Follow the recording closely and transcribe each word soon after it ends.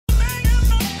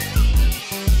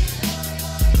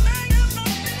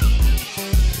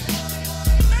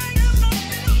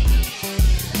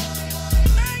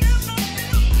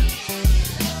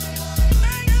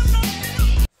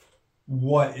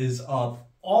What is up,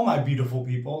 all my beautiful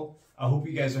people? I hope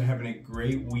you guys are having a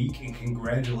great week and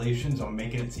congratulations on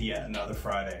making it to yet another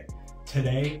Friday.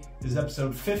 Today is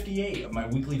episode 58 of my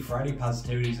weekly Friday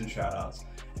Positivities and Shoutouts.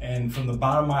 And from the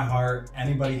bottom of my heart,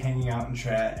 anybody hanging out in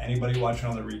chat, anybody watching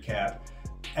on the recap,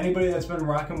 anybody that's been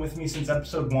rocking with me since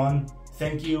episode 1,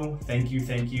 thank you, thank you,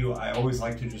 thank you. I always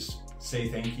like to just say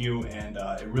thank you, and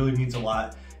it really means a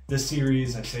lot. This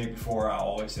series, I say it before, I'll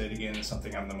always say it again, is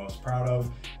something I'm the most proud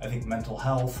of. I think mental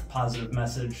health, positive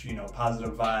message,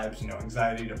 positive vibes,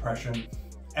 anxiety, depression.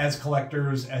 As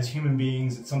collectors, as human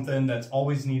beings, it's something that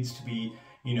always needs to be,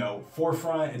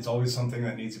 forefront. It's always something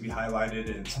that needs to be highlighted,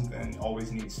 and it's something that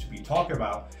always needs to be talked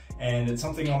about. And it's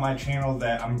something on my channel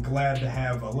that I'm glad to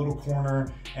have a little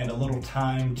corner and a little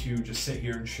time to just sit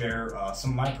here and share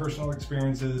some of my personal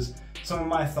experiences, some of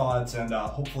my thoughts, and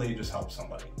hopefully it just helps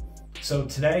somebody. So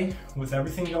today, with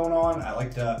everything going on, I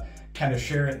like to kind of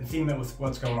share it and theme it with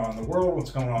what's going on in the world, what's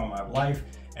going on in my life,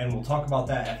 and we'll talk about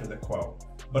that after the quote.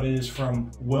 But it is from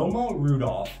Wilma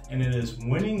Rudolph, and it is,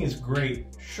 "Winning is great,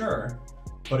 sure,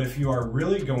 but if you are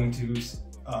really going to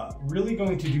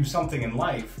do something in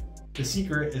life, the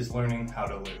secret is learning how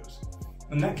to lose."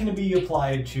 And that can be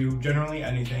applied to generally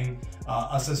anything.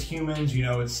 Us as humans,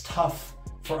 it's tough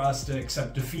for us to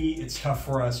accept defeat. It's tough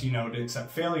for us, to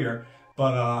accept failure.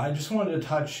 But I just wanted to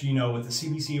touch, with the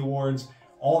CBC Awards,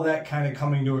 all that kind of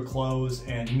coming to a close,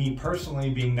 and me personally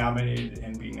being nominated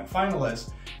and being a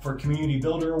finalist for a Community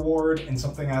Builder Award, and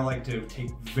something I like to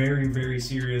take very, very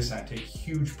serious. And I take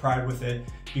huge pride with it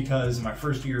because in my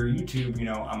first year of YouTube,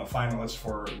 I'm a finalist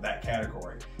for that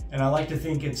category. And I like to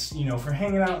think it's, for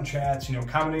hanging out in chats,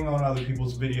 commenting on other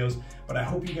people's videos, but I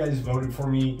hope you guys voted for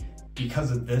me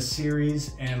because of this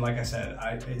series. And like I said,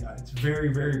 it's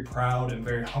very, very proud and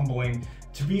very humbling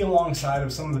to be alongside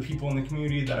of some of the people in the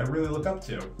community that I really look up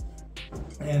to.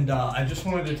 And I just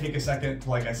wanted to take a second,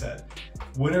 like I said,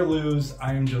 win or lose,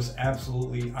 I am just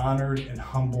absolutely honored and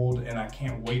humbled, and I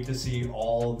can't wait to see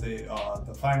all the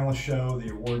finalist show,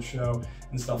 the award show,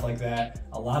 and stuff like that.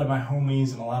 A lot of my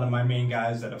homies and a lot of my main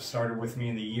guys that have started with me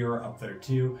in the year are up there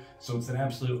too. So it's an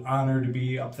absolute honor to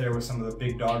be up there with some of the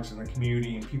big dogs in the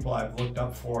community and people I've looked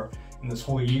up for in this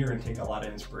whole year and take a lot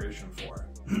of inspiration for.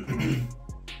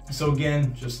 So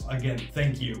again,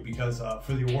 thank you, because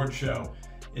for the award show,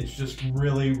 it's just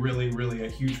really, really, really a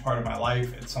huge part of my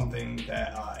life. It's something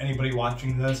that anybody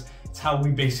watching this, it's how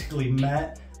we basically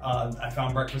met. I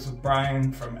found Breakfast with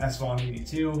Brian from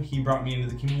SVON82. He brought me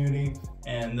into the community,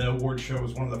 and the award show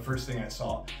was one of the first things I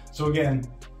saw. So again,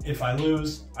 if I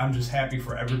lose, I'm just happy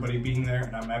for everybody being there,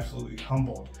 and I'm absolutely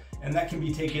humbled. And that can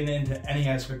be taken into any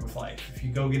aspect of life. If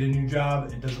you go get a new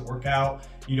job, it doesn't work out,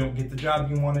 you don't get the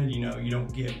job you wanted, you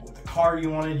don't get the car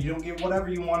you wanted, you don't get whatever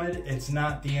you wanted, it's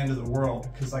not the end of the world.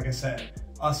 Because like I said,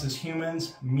 us as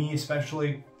humans, me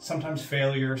especially, sometimes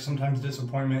failure, sometimes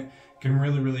disappointment can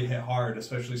really, really hit hard,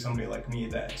 especially somebody like me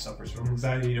that suffers from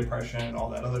anxiety, depression, and all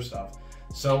that other stuff.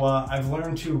 So I've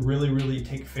learned to really, really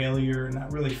take failure,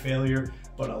 not really failure,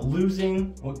 but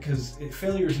losing, because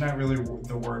failure is not really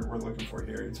the word we're looking for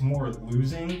here. It's more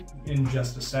losing in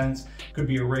just a sense. Could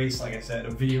be a race, like I said,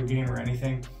 a video game or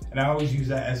anything. And I always use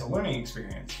that as a learning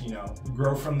experience,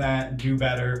 grow from that, do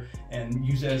better, and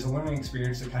use it as a learning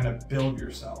experience to kind of build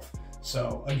yourself.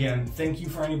 So again, thank you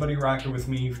for anybody rocking with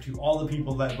me, to all the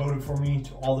people that voted for me,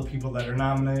 to all the people that are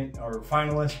nominated or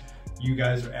finalists. You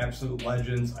guys are absolute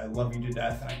legends. I love you to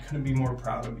death, and I couldn't be more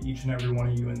proud of each and every one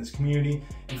of you in this community.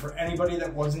 And for anybody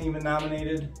that wasn't even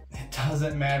nominated, it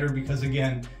doesn't matter, because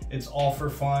again, it's all for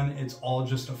fun. It's all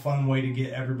just a fun way to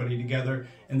get everybody together.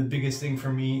 And the biggest thing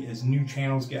for me is new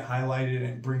channels get highlighted, and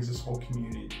it brings this whole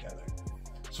community together.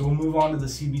 So we'll move on to the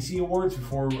CBC Awards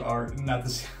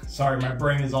sorry, my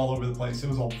brain is all over the place. It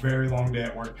was a very long day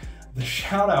at work. The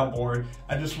shout out board,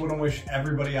 I just want to wish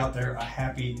everybody out there a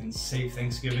happy and safe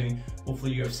Thanksgiving.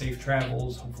 Hopefully you have safe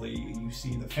travels. Hopefully you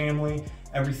see the family,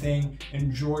 everything.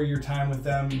 Enjoy your time with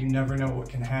them. You never know what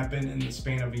can happen in the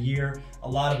span of a year. A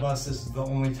lot of us, this is the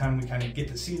only time we kind of get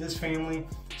to see this family.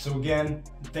 So again,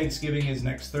 Thanksgiving is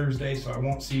next Thursday, so I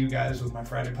won't see you guys with my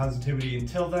Friday Positivity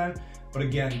until then. But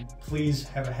again, please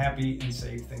have a happy and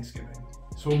safe Thanksgiving.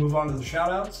 So we'll move on to the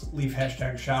shoutouts. Leave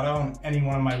hashtag shoutout on any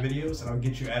one of my videos and I'll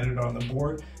get you added on the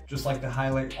board. Just like to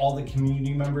highlight all the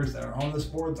community members that are on this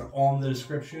board. They're all in the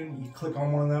description. You click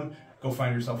on one of them, go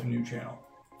find yourself a new channel.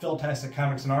 Philtastic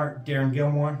Comics and Art, Darren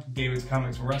Gilmore, David's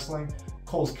Comics and Wrestling,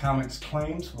 Cole's Comics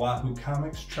Claims, Wahoo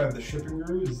Comics, Trev the Shipping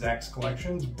Guru, Zach's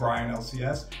Collections, Brian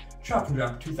LCS, Chop and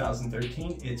Drop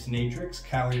 2013, It's Natrix,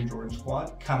 Callie and Jordan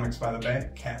Squad, Comics by the Bay,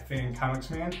 Cat Fan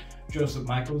Comics Man, Joseph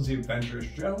Michaels, The Adventurous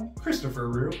Joe, Christopher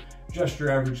Rue, Just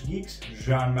Your Average Geeks,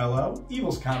 Jean Mello,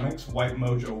 Evil's Comics, White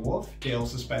Mojo Wolf, Dale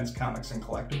Suspense Comics and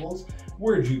Collectibles,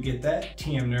 Where'd You Get That,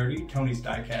 TM Nerdy, Tony's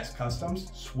Diecast Customs,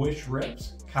 Swish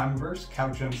Rips, Converse,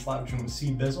 Couch and Slouching with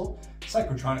C Bizzle,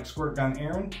 Psychotronic Squirt Gun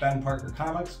Aaron, Ben Parker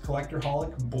Comics,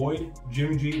 Collectorholic, Boyd,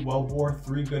 Jim G, Wellbore,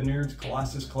 Three Good Nerds,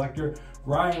 Colossus Collector,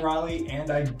 Ryan Raleigh, and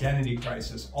Identity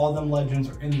Crisis. All them legends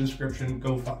are in the description.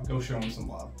 Go show them some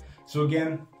love. So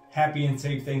again, happy and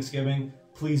safe Thanksgiving.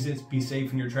 Please be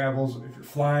safe in your travels. If you're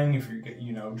flying, if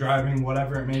you're driving,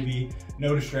 whatever it may be,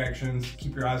 no distractions.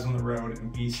 Keep your eyes on the road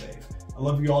and be safe. I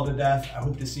love you all to death. I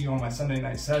hope to see you on my Sunday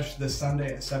night sesh this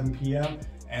Sunday at 7 p.m.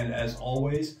 And as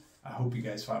always, I hope you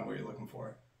guys find what you're looking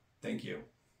for. Thank you.